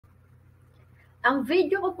Ang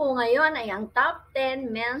video ko po ngayon ay ang top 10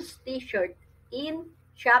 men's t-shirt in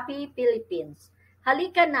Shopee, Philippines.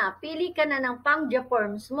 Halika na, pili ka na ng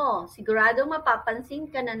pang-jaforms mo. Sigurado mapapansin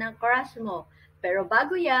ka na ng crush mo. Pero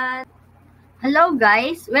bago yan, hello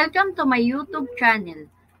guys! Welcome to my YouTube channel.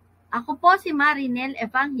 Ako po si Marinel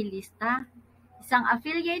Evangelista, isang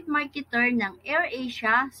affiliate marketer ng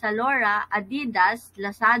AirAsia, Zalora, Adidas,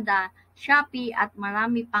 Lazada, Shopee at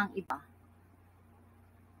marami pang iba.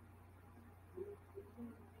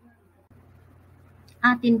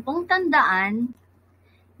 Atin pong tandaan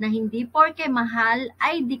na hindi porke mahal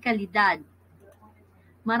ay di kalidad.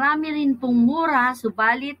 Marami rin pong mura,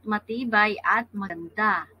 subalit matibay at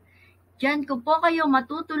maganda. Diyan ko po kayo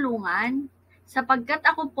matutulungan sapagkat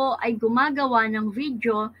ako po ay gumagawa ng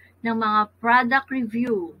video ng mga product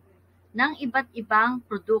review ng iba't ibang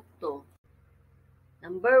produkto.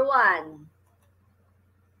 Number 1.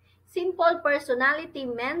 Simple Personality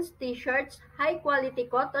Men's T-shirts, High Quality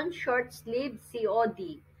Cotton Short Sleeve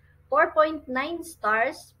COD. 4.9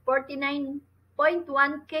 stars,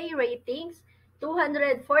 49.1K ratings,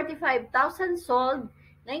 245,000 sold,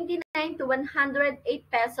 99 to 108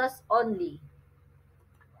 pesos only.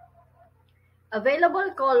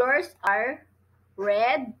 Available colors are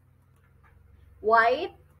red,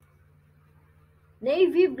 white,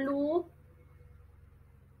 navy blue,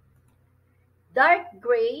 dark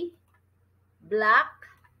gray, black,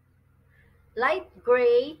 light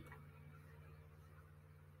gray,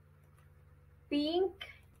 pink,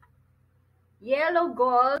 yellow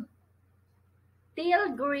gold,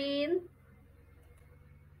 teal green,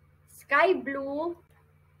 sky blue,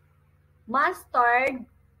 mustard,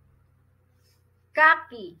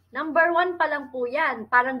 khaki. Number 1 pa lang po yan.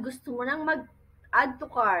 Parang gusto mo nang mag-add to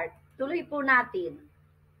cart. Tuloy po natin.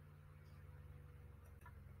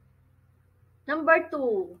 Number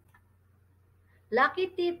 2.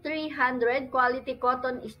 Lucky T300 Quality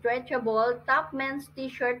Cotton Stretchable Top Men's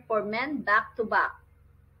T-shirt for men back to back.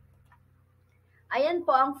 Ayan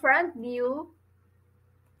po ang front view.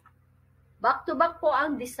 Back to back po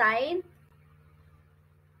ang design.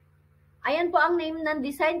 Ayan po ang name ng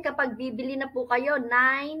design kapag bibili na po kayo.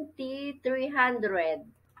 9T300.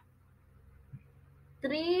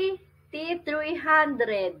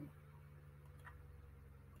 3T300.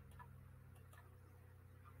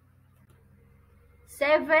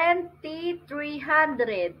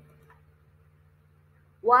 7T300,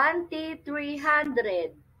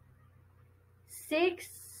 1T300,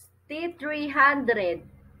 6T300,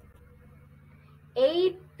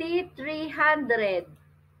 8T300,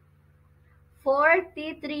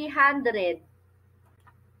 4T300,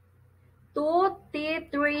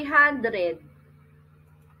 2T300.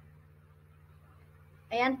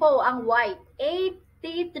 Ayan po ang white,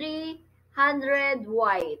 8T300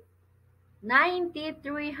 white.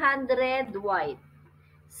 9T300 white,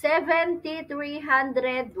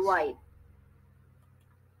 7T300 white,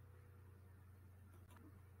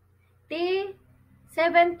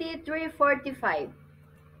 T7T345,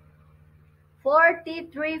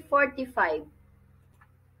 4T345.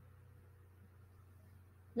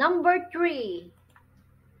 Number 3,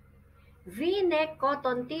 V-neck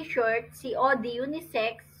cotton t-shirt COD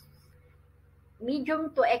unisex, medium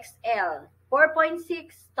to XL, 4.6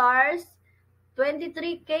 stars,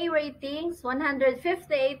 23K ratings,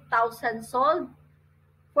 158,000 sold,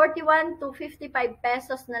 41 to 55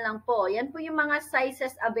 pesos na lang po. Yan po yung mga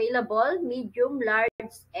sizes available, medium, large,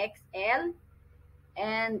 XL,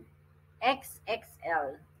 and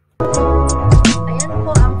XXL. Ayan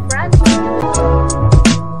po ang front view,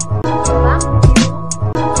 back view,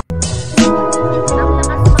 ang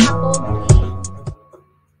lakas mga pogi.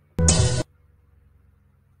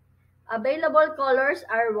 Available colors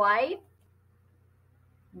are white,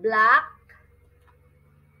 black,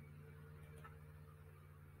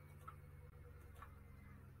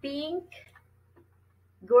 pink,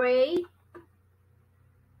 gray,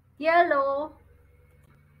 yellow,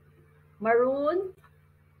 maroon,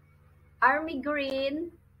 army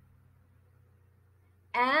green,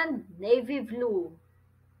 and navy blue.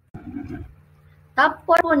 Top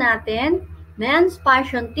 4 po natin, men's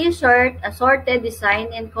fashion t-shirt, assorted design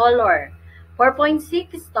and color.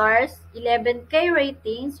 4.6 stars, 11K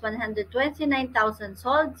ratings, 129,000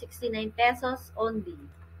 sold, 69 pesos only.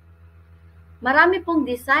 Marami pong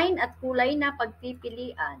design at kulay na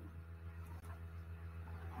pagpipilian.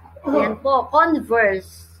 Yan po,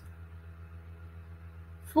 Converse,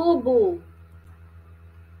 Fubu,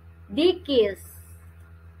 Dickies,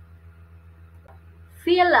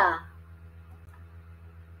 Fila,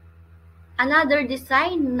 another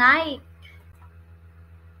design, Nike,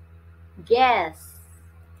 Guess,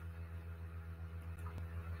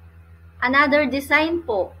 Another design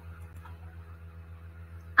po.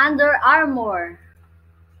 Under Armour.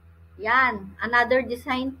 Yan, another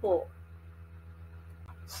design po.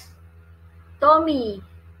 Tommy.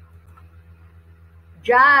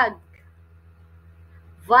 Jag.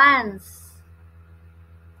 Vans.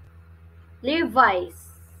 Levi's.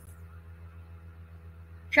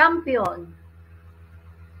 Champion.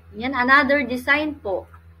 Yan, another design po.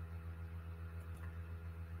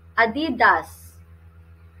 Adidas.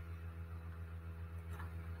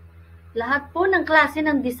 Lahat po ng klase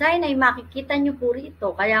ng design ay makikita nyo po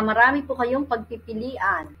rito, kaya marami po kayong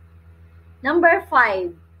pagpipilian. Number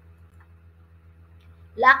 5.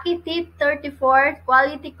 Lucky Tip 34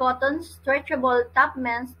 Quality Cotton Stretchable Top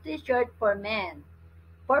Men's T-shirt for Men.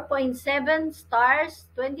 4.7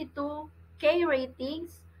 stars, 22K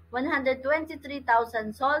ratings, 123,000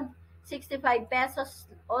 sold, 65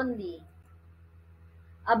 pesos only.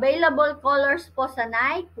 Available colors po sa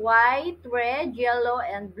Nike, white, red, yellow,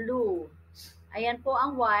 and blue. Ayan po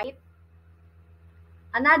ang white.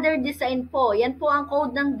 Another design po. Yan po ang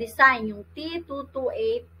code ng design, yung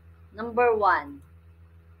T228 number 1.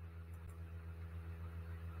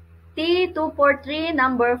 T243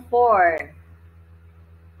 number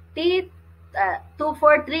 4.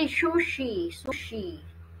 T243 sushi.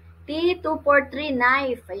 T243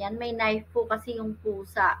 knife. Ayan, may knife po kasi yung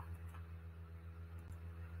pusa.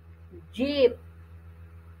 Jeep.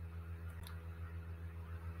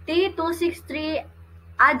 T263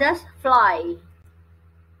 Adas Fly.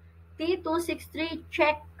 T263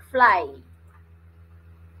 Check Fly.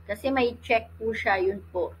 Kasi may check po siya, yun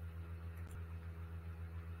po.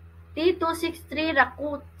 T263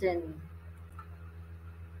 Rakuten.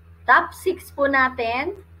 Top 6 po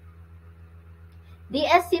natin.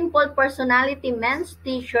 DS Simple Personality Men's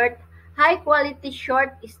T-shirt. High Quality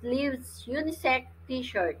Short Sleeves Unisex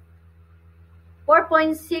T-shirt.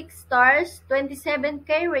 4.6 stars,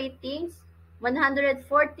 27K ratings,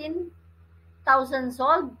 114,000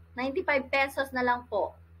 sold, 95 pesos na lang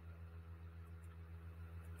po.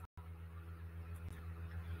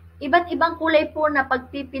 Iba't ibang kulay po na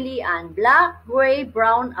pagpipilian, black, gray,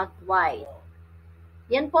 brown, at white.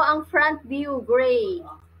 Yan po ang front view, gray.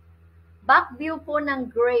 Back view po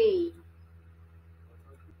ng gray.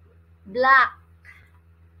 Black,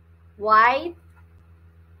 white,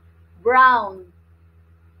 brown.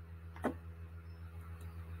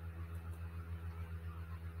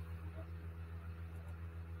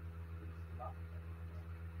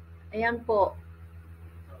 Ayan po.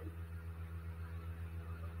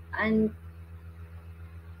 And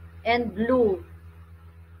blue.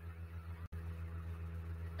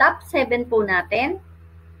 Top 7 po natin.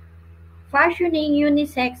 Fashioning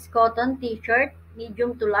Unisex Cotton T-shirt,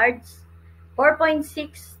 medium to large. 4.6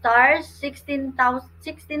 stars,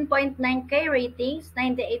 16.9K ratings,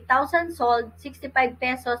 98,000 sold, 65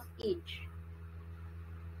 pesos each.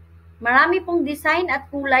 Marami pong design at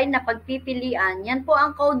kulay na pagpipilian. Yan po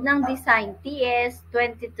ang code ng design,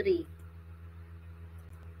 TS23.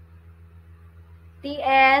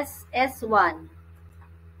 TS-S1.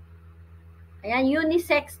 Ayan,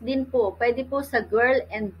 unisex din po. Pwede po sa girl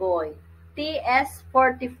and boy.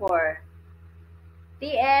 TS44.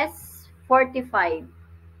 TS45.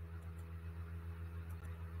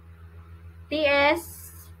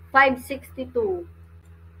 TS562.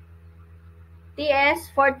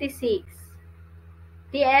 TS46.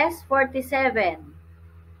 TS47.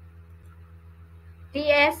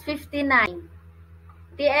 TS59.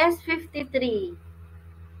 TS53.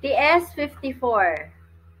 TS54.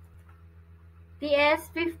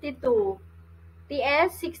 TS52.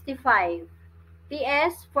 TS65.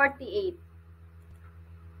 TS48.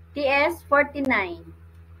 TS49.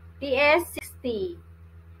 TS60.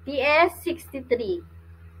 TS63.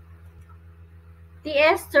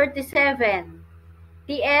 TS37.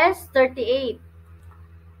 TS38.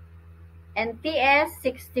 And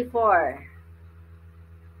TS64.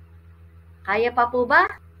 Kaya pa po ba?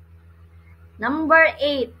 Number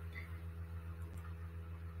 8.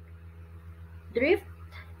 Drift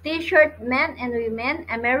T-shirt men and women,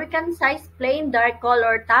 American size plain dark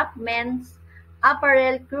color top men's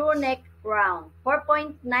apparel crew neck round.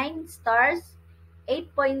 4.9 stars,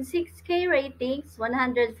 8.6K ratings,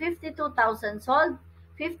 152,000 sold,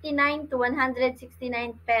 59 to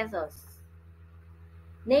 169 pesos.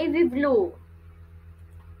 Navy blue.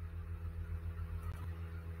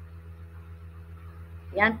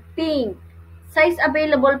 Yan, pink. Size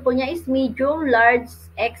available po niya is medium, large,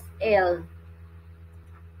 XL.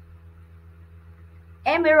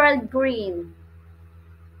 Emerald green.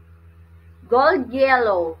 Gold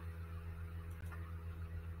yellow.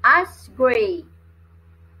 Ash gray.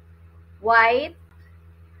 White.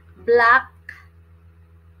 black,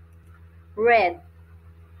 red.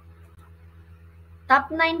 Top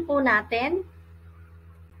 9 po natin.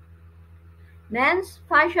 Men's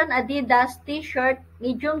Fashion Adidas T-shirt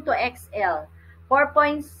medium to XL.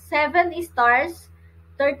 4.7 stars,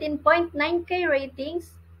 13.9K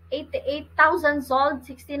ratings, 88,000 sold,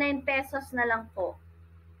 69 pesos na lang po.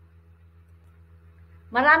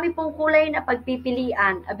 Marami pong kulay na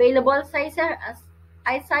pagpipilian. Available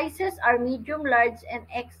sizes are medium, large, and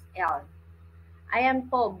XL.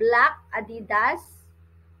 Ayan po, black Adidas,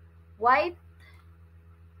 white,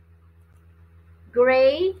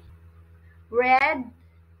 gray, red,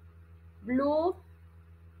 blue,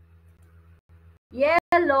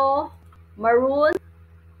 yellow, maroon,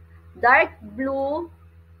 dark blue,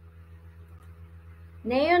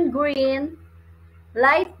 neon green,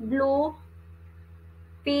 light blue,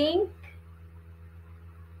 pink,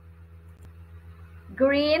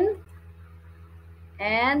 green,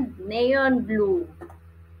 and neon blue.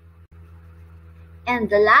 And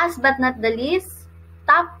the last but not the least,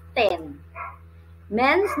 top 10.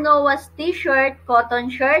 Men's Noah's T-shirt, cotton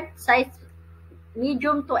shirt, size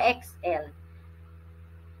medium to XL.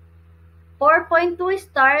 4.2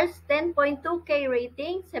 stars, 10.2K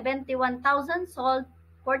rating, 71,000 sold,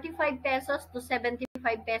 45 pesos to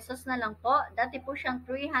 75 pesos na lang po. Dati po siyang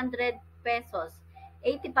 300 pesos,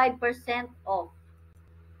 85% off.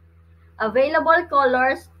 Available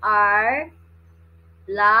colors are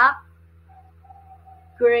black,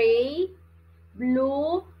 gray,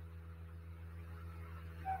 blue,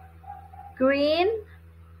 green,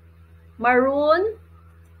 maroon,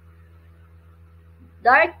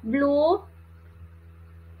 dark blue,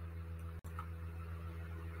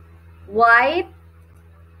 white,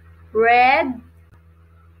 red,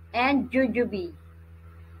 and jujube.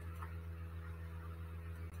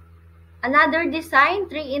 Another design,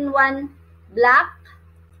 3-in-1 black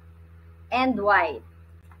and white.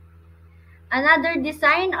 Another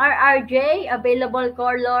design, RRJ. Available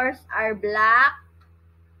colors are black,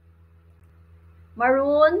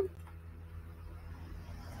 maroon,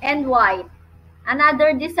 and white.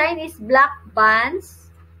 Another design is black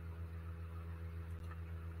bands.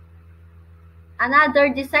 Another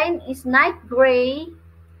design is night gray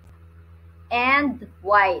and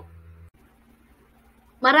white.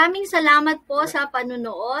 Maraming salamat po sa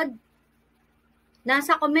panunood.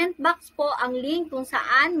 Nasa comment box po ang link kung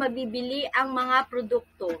saan mabibili ang mga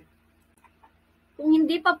produkto. Kung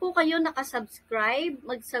hindi pa po kayo nakasubscribe,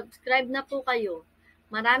 mag-subscribe na po kayo.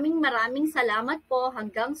 Maraming salamat po.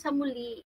 Hanggang sa muli.